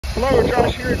Hello,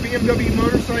 Josh here at BMW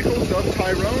Motorcycles of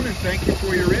Tyrone, and thank you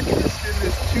for your interest in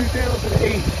this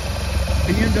 2008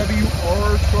 BMW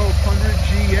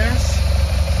R1200GS.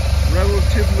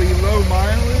 Relatively low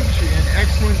mileage and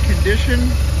excellent condition.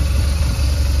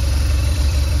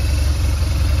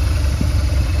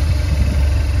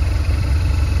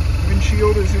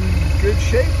 Windshield is in good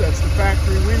shape. That's the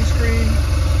factory windscreen.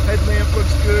 Headlamp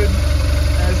looks good,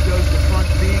 as does the front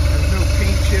beak. There's no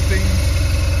paint chipping.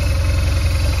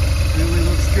 Really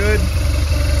looks good.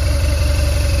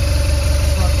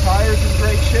 Front tires in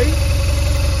great shape.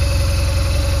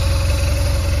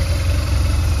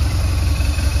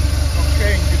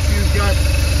 Okay, you can see we've got,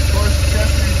 as far as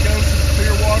accessories go, some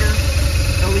clear water,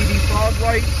 LED fog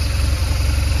lights,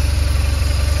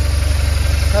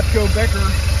 Pepco Becker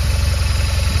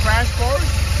crash bars. You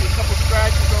see a couple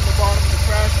scratches on the bottom of the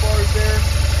crash bars there.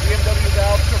 BMW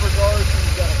valve cover guards, and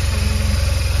you've got a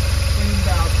clean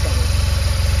valve cover.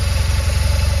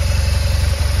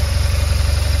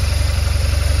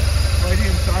 Right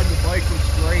inside the bike looks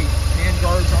great. Hand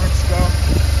guards aren't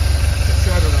scuffed,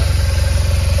 etc.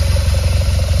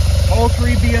 All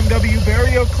three BMW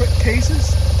Vario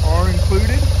cases are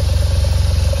included,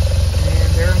 and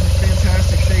they're in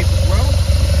fantastic shape as well.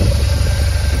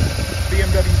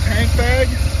 BMW tank bag.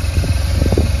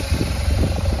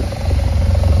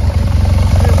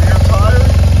 Rear tire.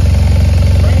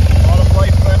 Great. A lot of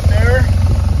life left there.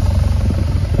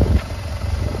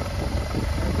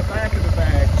 And the back of the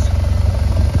bags.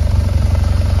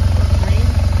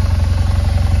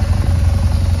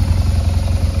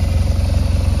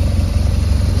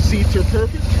 Seats are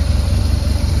perfect.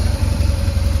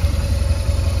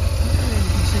 And you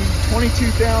can see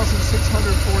 22,642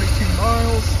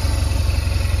 miles.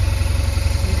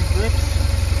 Heated grips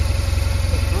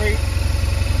look great.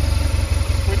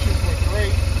 Switches look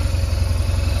great.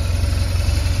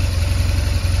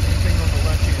 Same thing on the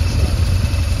left hand side.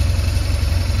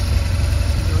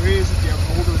 And there is, if you have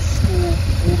an older school,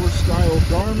 older style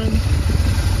Garmin,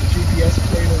 GPS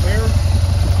cradle there.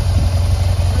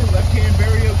 Left-hand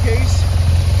Vario case, a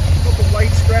couple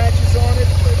light scratches on it,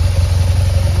 but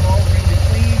overall really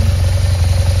clean.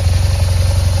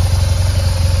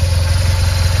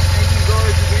 Hanging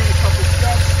guards again, a couple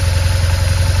scuffs,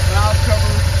 valve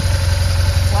cover,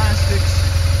 plastics,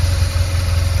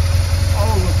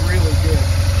 all look really good.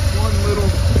 One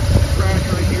little scratch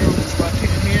right here on this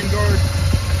left-hand handguard.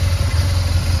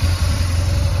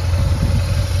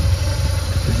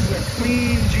 This is a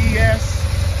clean GS.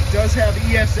 Does have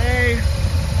ESA,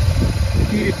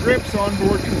 heated grips,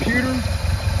 onboard computer.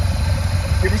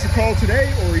 Give us a call today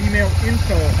or email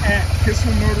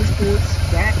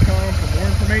info@kisselmotorsports.com for more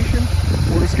information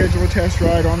or to schedule a test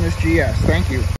ride on this GS. Thank you.